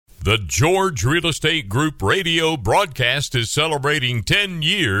The George Real Estate Group radio broadcast is celebrating 10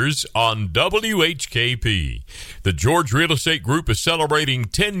 years on WHKP. The George Real Estate Group is celebrating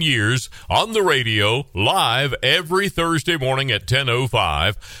 10 years on the radio, live every Thursday morning at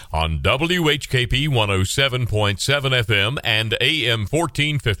 10:05 on WHKP 107.7 FM and AM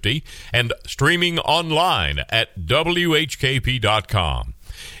 1450, and streaming online at WHKP.com.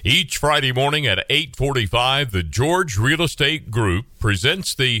 Each Friday morning at 8:45, the George Real Estate Group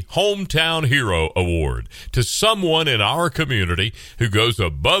presents the Hometown Hero Award to someone in our community who goes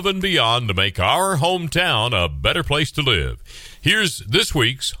above and beyond to make our hometown a better place to live. Here's this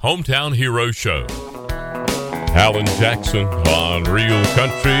week's Hometown Hero Show. Alan Jackson on Real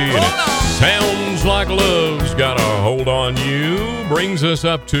Country, and it sounds like love's got a hold on you. Brings us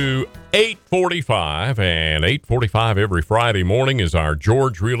up to 8:45, and 8:45 every Friday morning is our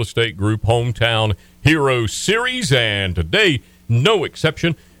George Real Estate Group Hometown Hero Series, and today, no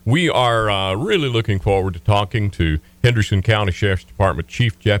exception. We are really looking forward to talking to Henderson County Sheriff's Department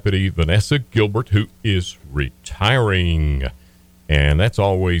Chief Deputy Vanessa Gilbert, who is retiring. And that's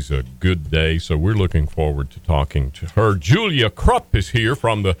always a good day, so we're looking forward to talking to her. Julia Krupp is here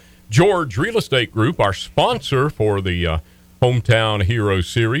from the George Real Estate Group, our sponsor for the Hometown Hero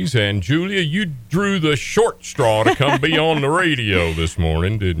Series. And Julia, you drew the short straw to come be on the radio this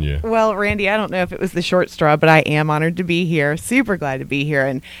morning, didn't you? Well, Randy, I don't know if it was the short straw, but I am honored to be here. Super glad to be here,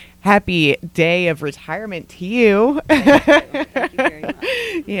 and happy day of retirement to you. Thank you very much.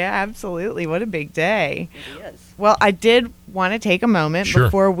 Yeah, absolutely. What a big day. It is. Well, I did want to take a moment Sure.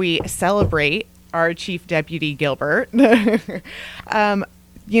 before we celebrate our Chief Deputy Gilbert. We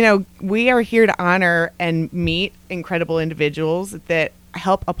are here to honor and meet incredible individuals that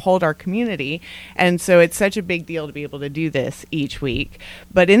help uphold our community. And so it's such a big deal to be able to do this each week.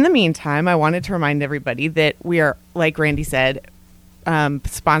 But in the meantime, I wanted to remind everybody that we are, like Randy said,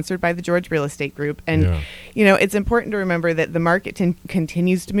 sponsored by the George Real Estate Group. And, it's important to remember that the market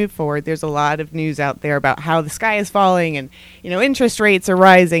continues to move forward. There's a lot of news out there about how the sky is falling and, interest rates are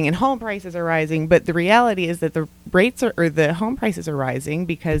rising and home prices are rising. But the reality is that the home prices are rising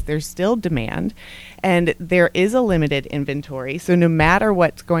because there's still demand and there is a limited inventory. So no matter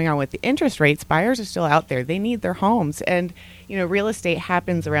what's going on with the interest rates, buyers are still out there. They need their homes. And, real estate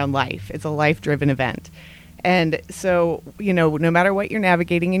happens around life. It's a life-driven event. And so, no matter what you're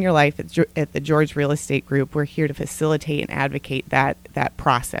navigating in your life, at the George Real Estate Group, we're here to facilitate and advocate that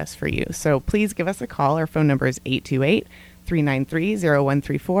process for you. So please give us a call. Our phone number is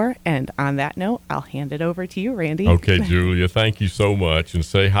 828-393-0134. And on that note, I'll hand it over to you, Randy. Okay, Julia, thank you so much. And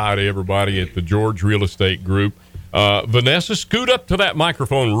say hi to everybody at the George Real Estate Group. Vanessa, scoot up to that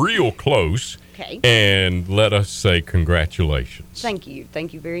microphone real close. Okay. And let us say congratulations. Thank you.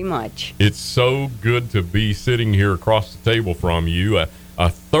 Thank you very much. It's so good to be sitting here across the table from you, a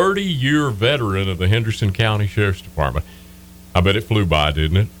 30-year veteran of the Henderson County Sheriff's Department. I bet it flew by,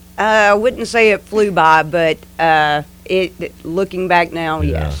 didn't it? I wouldn't say it flew by, but looking back now,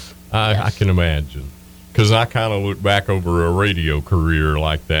 yes. I can imagine. Because I kind of look back over a radio career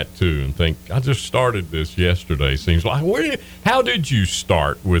like that, too, and think, I just started this yesterday. Seems like, how did you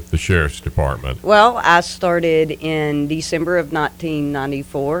start with the Sheriff's Department? Well, I started in December of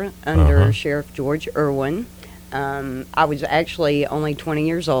 1994 under Sheriff George Irwin. I was actually only 20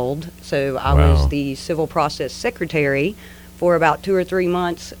 years old, so I was the civil process secretary for about 2 or 3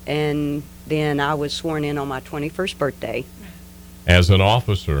 months, and then I was sworn in on my 21st birthday. As an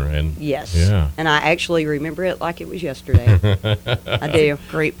officer, and yes, yeah, and I actually remember it like it was yesterday. I do.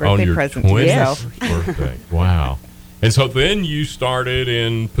 Great birthday present to yourself. Birthday. Wow. And so then you started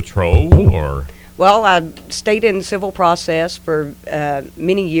in patrol, or? Well, I stayed in civil process for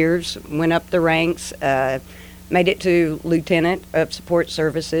many years. Went up the ranks, made it to lieutenant of support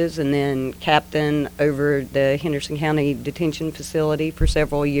services, and then captain over the Henderson County Detention Facility for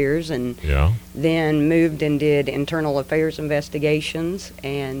several years, and then moved and did internal affairs investigations,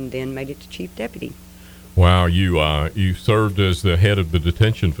 and then made it to chief deputy. Wow, you served as the head of the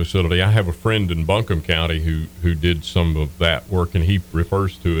detention facility. I have a friend in Buncombe County who did some of that work, and he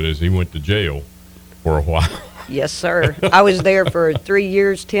refers to it as he went to jail for a while. Yes, sir. I was there for 3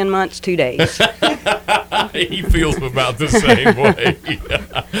 years, 10 months, 2 days. He feels about the same way.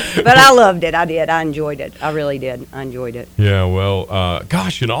 But I loved it. I did. I enjoyed it. I really did. I enjoyed it. Yeah, well,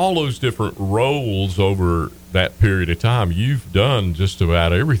 gosh, in all those different roles over that period of time, you've done just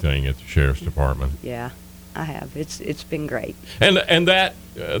about everything at the Sheriff's Department. Yeah, I have. It's been great. And that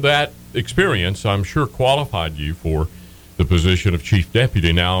experience, I'm sure, qualified you for the position of chief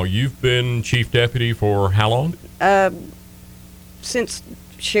deputy. Now, you've been chief deputy for how long? Since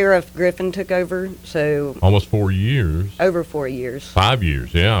Sheriff Griffin took over, so Almost 4 years. over 4 years. 5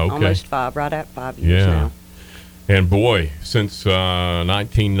 years, yeah, okay. Almost 5, right at 5 years Yeah. now. And boy, since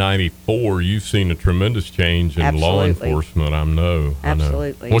 1994, you've seen a tremendous change in law Absolutely. enforcement. I know.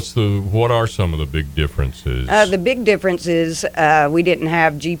 Absolutely. What are some of the big differences? The big difference is we didn't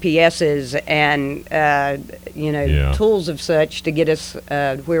have GPSs and Yeah. tools of such to get us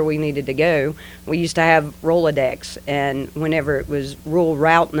where we needed to go. We used to have Rolodex, and whenever it was rural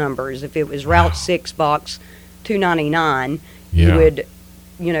route numbers, if it was Route 6 Box 299, Yeah. you would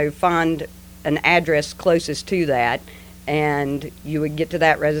find an address closest to that, and you would get to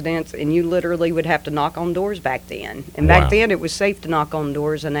that residence, and you literally would have to knock on doors back then. And Wow. back then, it was safe to knock on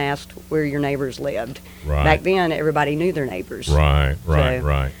doors and ask where your neighbors lived. Right. Back then, everybody knew their neighbors. Right.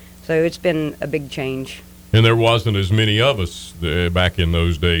 So it's been a big change. And there wasn't as many of us back in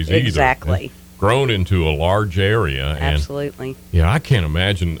those days either. Exactly. It's grown into a large area. And Absolutely. yeah, I can't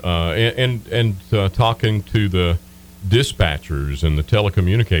imagine. And talking to the dispatchers and the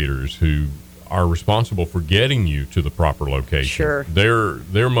telecommunicators who are responsible for getting you to the proper location. Sure.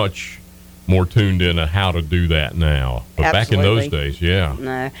 They're much more tuned in on how to do that now. But back in those Absolutely. days, yeah.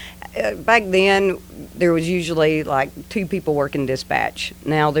 No. Back then, there was usually like 2 people working dispatch.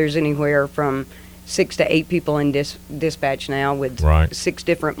 Now there's anywhere from 6 to 8 people in dispatch now with Right. 6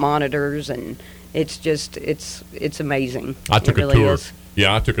 different monitors, and it's just it's amazing. I took It a really tour. is.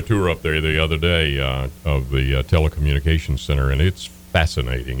 Yeah, I took a tour up there the other day of the telecommunications center, and it's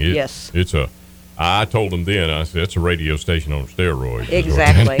fascinating. Yes. I told them then, I said, it's a radio station on steroids. is what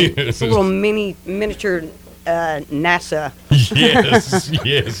Exactly. that is. It's a little miniature NASA.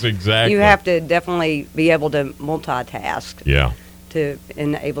 yes, exactly. You have to definitely be able to multitask Yeah.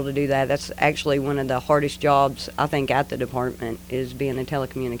 and able to do that. That's actually one of the hardest jobs, I think, at the department, is being a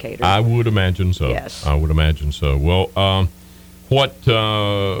telecommunicator. I would imagine so. Yes. I would imagine so. Well,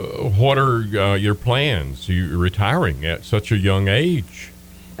 what are your plans? You're retiring at such a young age.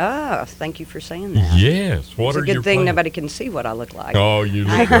 Thank you for saying that. Yes. What It's are a good your thing plans? nobody can see what I look like. Oh, you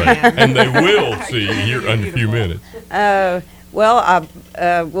look great. And they will see here in a few minutes. Well,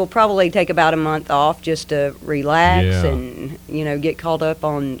 I will probably take about a month off just to relax Yeah. and, get caught up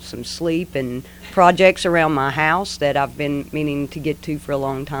on some sleep and projects around my house that I've been meaning to get to for a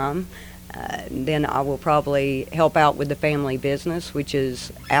long time. Then I will probably help out with the family business, which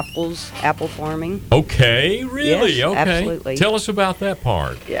is apple farming. Okay, really? Yes, okay. absolutely. Tell us about that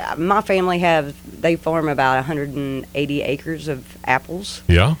part. Yeah, my family they farm about 180 acres of apples,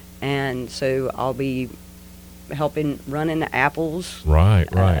 Yeah? and so I'll be helping running the apples, Right.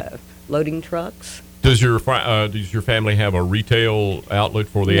 loading trucks. Does your family have a retail outlet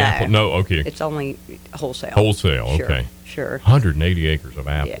for the No. apple? No, okay. It's only wholesale. Wholesale, Sure, okay. Sure. 180 acres of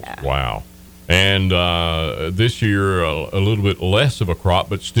apples. Yeah. Wow. And this year, a little bit less of a crop,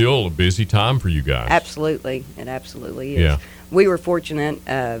 but still a busy time for you guys. Absolutely. It absolutely is. Yeah. We were fortunate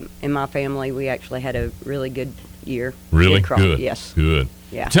in my family. We actually had a really good year. Really? crop. Good. Yes. Good.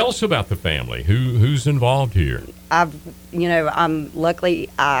 Yeah. Tell us about the family. Who's involved here? I'm luckily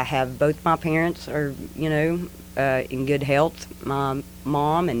I have both my parents are, in good health. My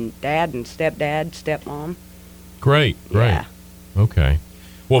mom and dad and stepmom. Great. Yeah. Okay.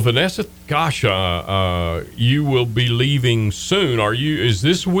 Well, Vanessa, gosh, you will be leaving soon. Is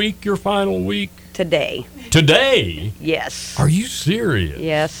this week your final week? Today. Today? Yes. Are you serious?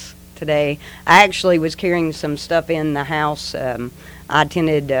 Yes, today. I actually was carrying some stuff in the house. I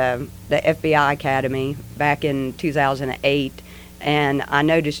attended the FBI Academy back in 2008, and I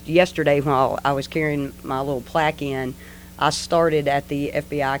noticed yesterday while I was carrying my little plaque in, I started at the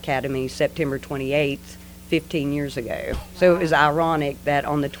FBI Academy September 28th, 15 years ago. So it was ironic that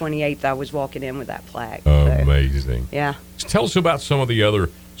on the 28th I was walking in with that plaque. So, Amazing. yeah. Tell us about some of the other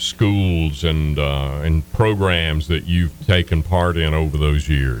schools and programs that you've taken part in over those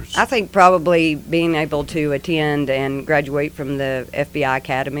years. I think probably being able to attend and graduate from the FBI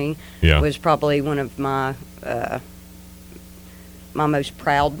Academy was probably one of my my most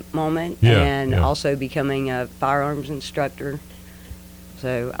proud moment, and also becoming a firearms instructor.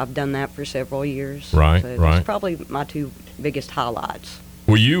 So I've done that for several years. Right, so right. That's probably my 2 biggest highlights.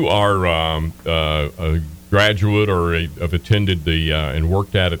 Well, you are a graduate or have attended and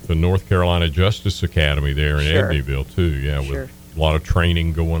worked at the North Carolina Justice Academy there in Sure. Edneyville too. Yeah, Sure. with a lot of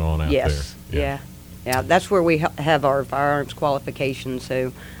training going on out Yes, there. yeah. That's where we have our firearms qualifications.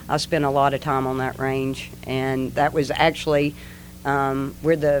 So I spent a lot of time on that range, and that was actually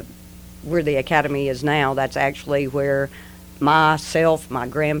where the academy is now. That's actually where myself, my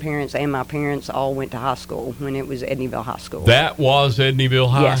grandparents, and my parents all went to high school when it was Edneyville High School. That was Edneyville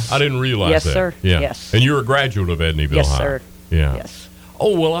High? Yes. I didn't realize Yes, that. sir. Yeah. Yes. And you're a graduate of Edneyville Yes, High? sir. Yeah. Yes.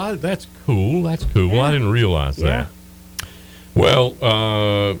 Oh, well, that's cool. That's cool. Yeah. I didn't realize that. Well,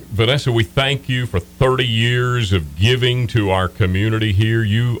 Vanessa, we thank you for 30 years of giving to our community here.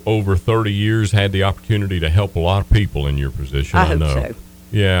 You, over 30 years, had the opportunity to help a lot of people in your position. I hope know. so.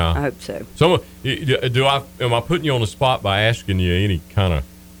 Yeah. I hope so. So, am I putting you on the spot by asking you any kind of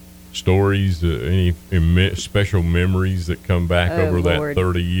stories, any special memories that come back over Lord. that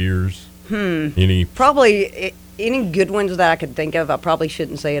 30 years? Any? Probably any good ones that I could think of. I probably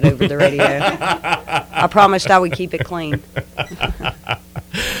shouldn't say it over the radio. I promised I would keep it clean.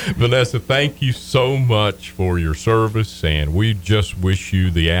 Vanessa, thank you so much for your service, and we just wish you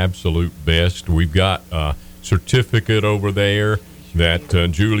the absolute best. We've got a certificate over there that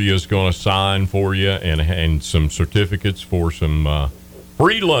Julia's going to sign for you, and some certificates for some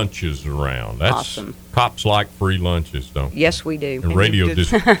free lunches around. That's awesome. Cops like free lunches, don't they? Yes, we do. And radio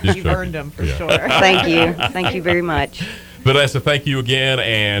You've earned them for sure. Thank you. Thank you very much. Vanessa, thank you again,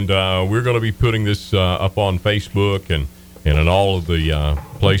 and we're going to be putting this up on Facebook and in all of the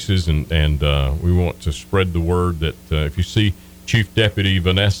places, and we want to spread the word that if you see Chief Deputy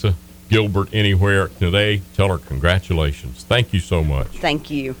Vanessa Gilbert anywhere today, tell her congratulations. Thank you so much. Thank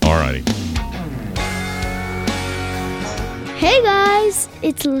you. All righty. Hey guys,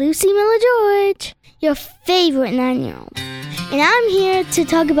 it's Lucy Miller George, your favorite 9-year-old. And I'm here to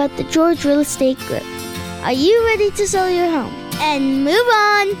talk about the George Real Estate Group. Are you ready to sell your home and move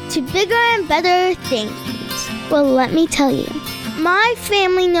on to bigger and better things? Well, let me tell you. My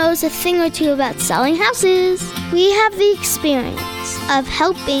family knows a thing or two about selling houses. We have the experience of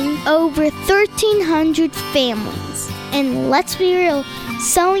helping over 1,300 families. And let's be real,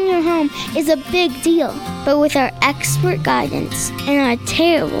 selling your home is a big deal. But with our expert guidance and our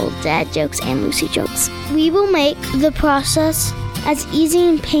terrible dad jokes and Lucy jokes, we will make the process as easy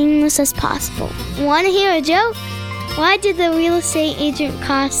and painless as possible. Want to hear a joke? Why did the real estate agent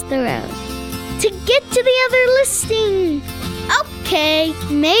cross the road? To get to the other listing. Okay,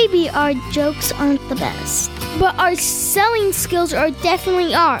 maybe our jokes aren't the best, but our selling skills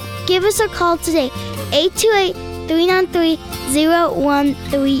definitely are. Give us a call today,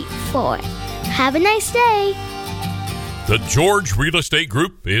 828-393-0134. Have a nice day. The George Real Estate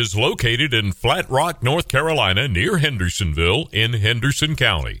Group is located in Flat Rock, North Carolina, near Hendersonville in Henderson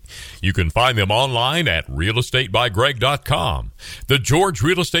County. You can find them online at realestatebygreg.com. The George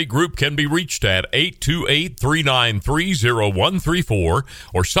Real Estate Group can be reached at 828-393-0134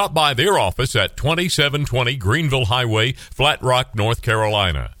 or stop by their office at 2720 Greenville Highway, Flat Rock, North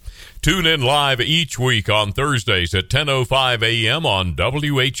Carolina. Tune in live each week on Thursdays at 10:05 a.m. on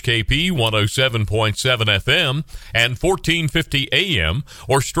WHKP 107.7 FM and 1450 a.m.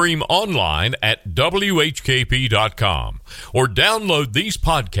 or stream online at WHKP.com or download these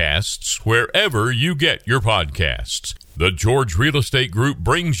podcasts wherever you get your podcasts. The George Real Estate Group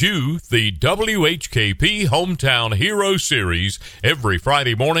brings you the WHKP Hometown Hero Series every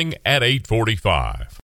Friday morning at 8:45.